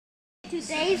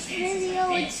today's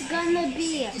video, it's gonna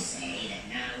be,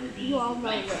 you all know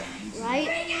it,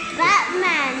 right?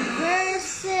 Batman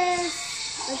versus,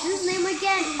 what's his name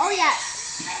again? Oh yeah,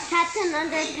 Captain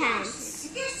Underpants.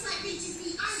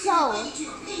 So,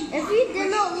 if you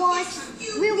did not watch,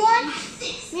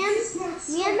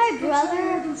 me and my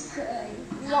brother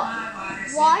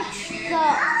watched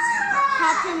the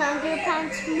Captain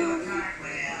Underpants movie.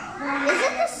 Is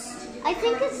it this? I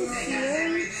think it's a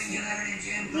series.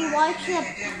 We watched the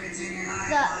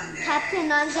Captain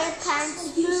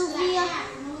Underpants movie.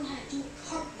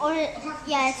 Or,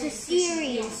 yeah, it's a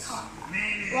series.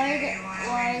 Or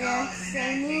the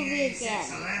same movie again.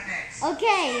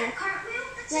 Okay,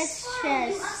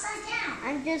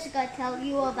 I'm just gonna tell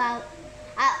you about,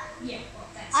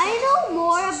 I know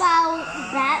more about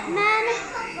Batman,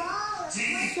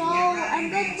 so I'm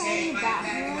gonna tell you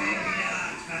Batman.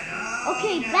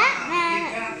 Okay, Batman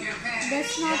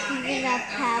does not even have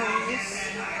powers,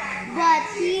 but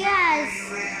he has,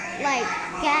 like,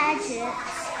 gadgets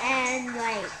and,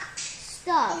 like,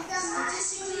 stuff.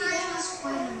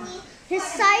 His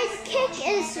sidekick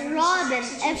is Robin.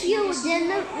 If you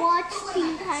didn't watch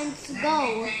Teen Titans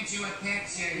Go,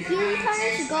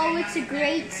 it's a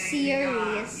great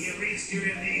series.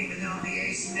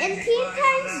 In Teen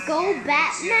Titans Go,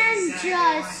 Batman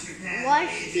just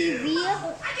watched TV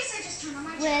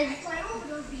with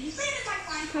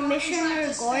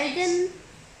Commissioner Gordon.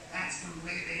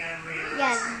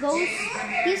 Yeah,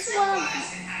 he's one of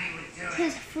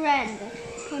his friend,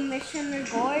 Commissioner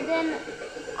Gordon,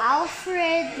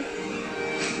 Alfred.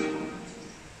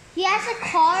 He has a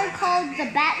car called the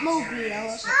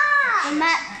Batmobile.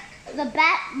 The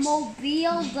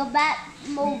Batmobile.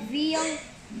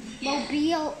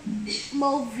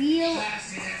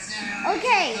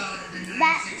 Okay,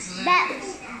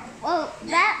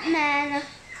 Batman.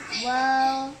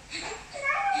 Well,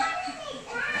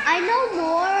 I know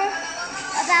more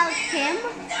about him,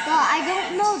 but I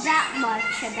don't know that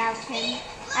much about him.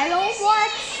 I don't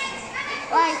watch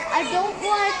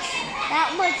that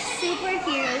much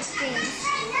superhero things.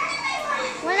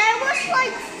 When I was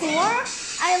like 4,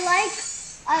 I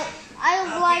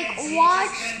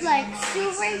watched like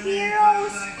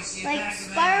superheroes like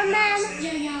Spider-Man,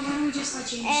 and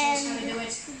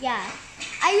yeah,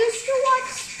 I used to watch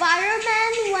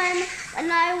Spider-Man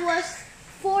when I was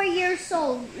 4 years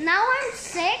old. Now I'm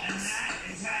 6,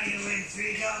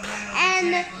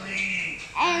 and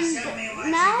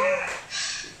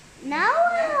now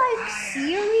I like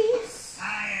series,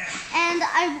 and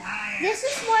this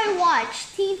is what I watch: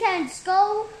 Teen Titans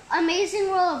Go, Amazing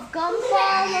World of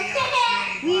Gumball,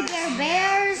 We Bare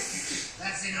Bears,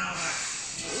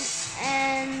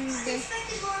 and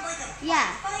yeah.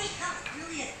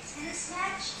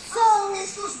 So,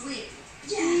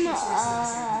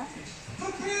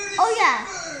 oh yeah,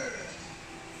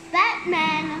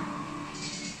 Batman,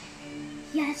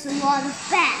 he has a lot of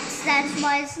bats. That's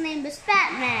why his name is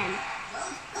Batman.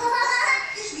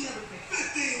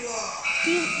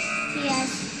 He has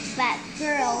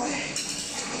Batgirl.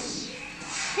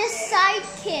 His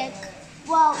sidekick,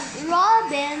 well,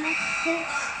 Robin,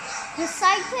 his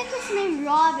sidekick is named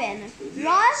Robin.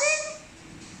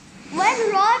 When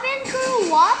Robin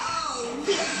grew up,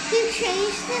 he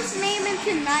changed his name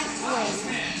into Nightwing.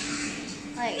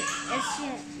 Wait, it's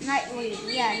Nightwing.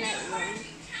 Yeah, Nightwing.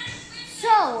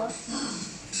 So,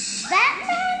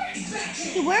 Batman,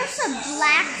 he wears a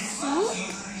black suit.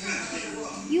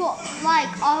 You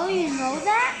already know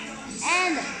that?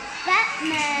 And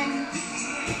Batman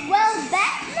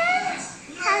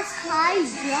has high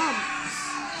jumps.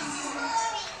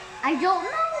 I don't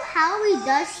know how he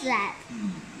does that.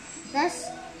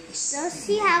 Does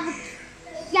he have a...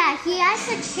 Yeah, he has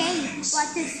a cape, but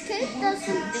his cape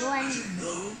doesn't do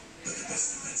anything.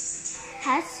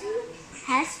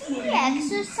 Has he been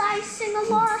exercising a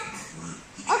lot?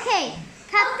 Okay,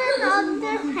 Captain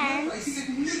Underpants,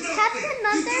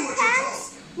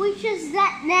 which is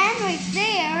that man right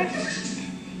there,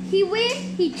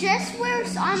 he just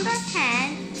wears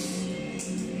underpants.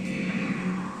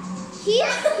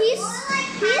 He's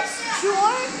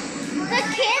George. The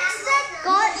kids that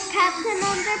got Captain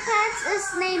Underpants is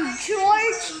named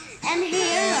George and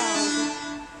Harold.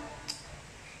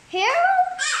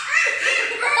 Harold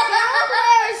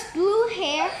wears blue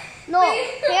hair. No,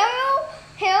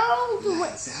 Harold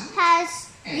has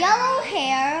yellow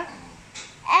hair,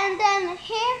 and then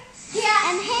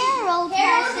Harold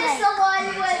has is the one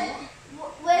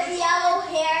with yellow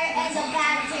hair and the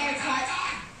bad haircut.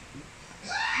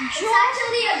 It's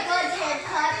actually a good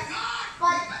haircut,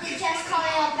 but they just call it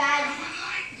a bad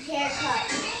haircut.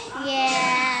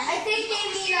 Yeah. I think they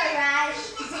mean a rash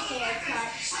haircut.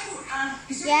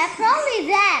 Yeah, probably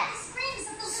that.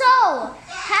 So,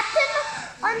 Captain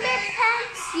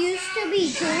Underpants used to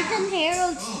be Jordan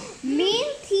Harold's mean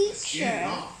teacher.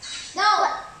 No,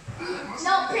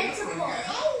 principal.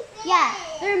 Yeah,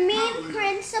 their mean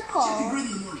principal.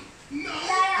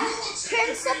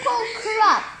 Principal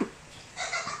Corrupt.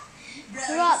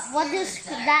 Corrupt, what does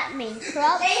that mean?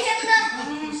 Corrupt?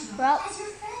 Corrupt.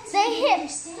 They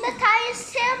hypnotized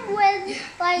him with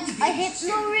like a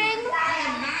hypno ring.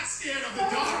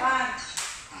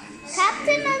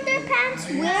 Captain Underpants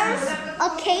wears a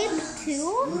cape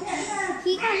too.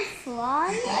 He can fly,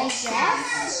 I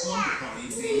guess.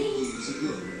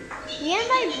 Me and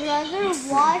my brother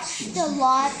watched a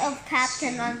lot of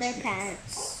Captain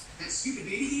Underpants.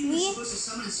 Me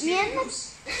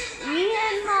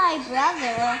and my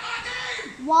brother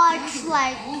watched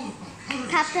like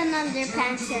Captain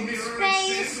Underpants in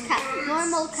space,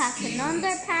 normal Captain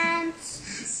Underpants,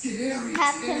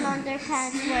 Captain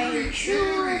Underpants wearing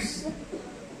shoes,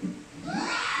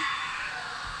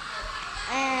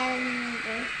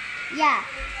 and yeah,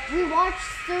 we watched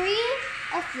 3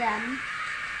 of them,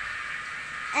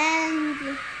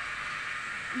 and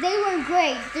they were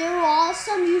great. They were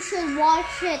awesome. You should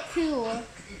watch it too.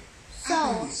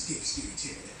 So,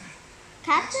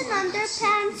 Captain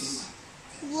Underpants,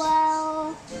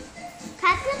 well,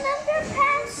 Captain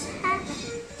Underpants,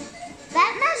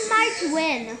 Batman might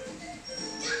win.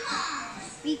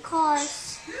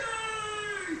 Because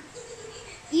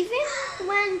even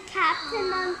when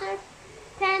Captain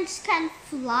Underpants can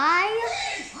fly,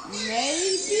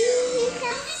 maybe he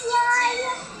can fly?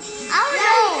 I don't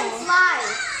know. He can fly.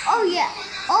 Oh yeah.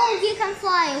 Oh, he can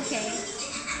fly, okay.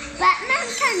 Batman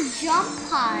can jump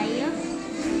high.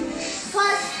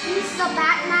 Plus, he's the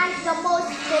Batman, the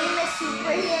most famous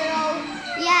superhero.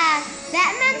 Yeah,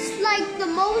 Batman's like the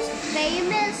most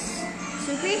famous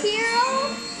superhero.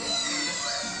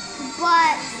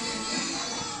 But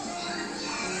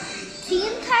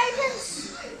Teen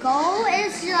Titans Go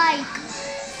is like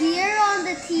here on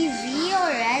the TV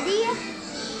already.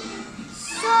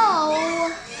 So,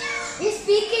 he's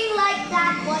speaking like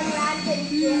that one random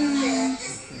picture.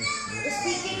 He's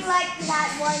speaking like that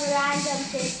one random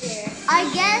picture. I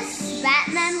guess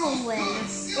Batman will win.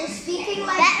 He's speaking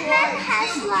like Batman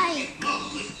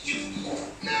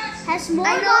has more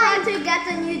I know how to get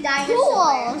a new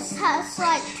dinosaur. tools. Has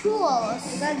like tools.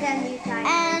 Go get a new dinosaur.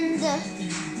 And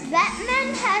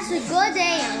Batman has a good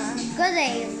aim. Good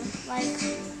aim. Like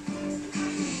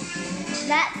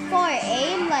that for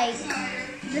aim, like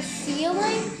the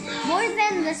ceiling, more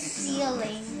than the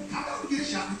ceiling.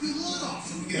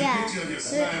 Yeah.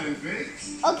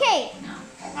 Okay.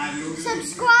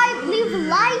 Subscribe, leave a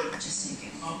like,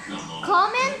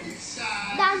 comment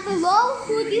down below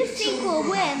who do you think will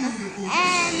win.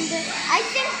 And I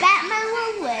think Batman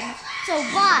will win. So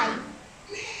bye.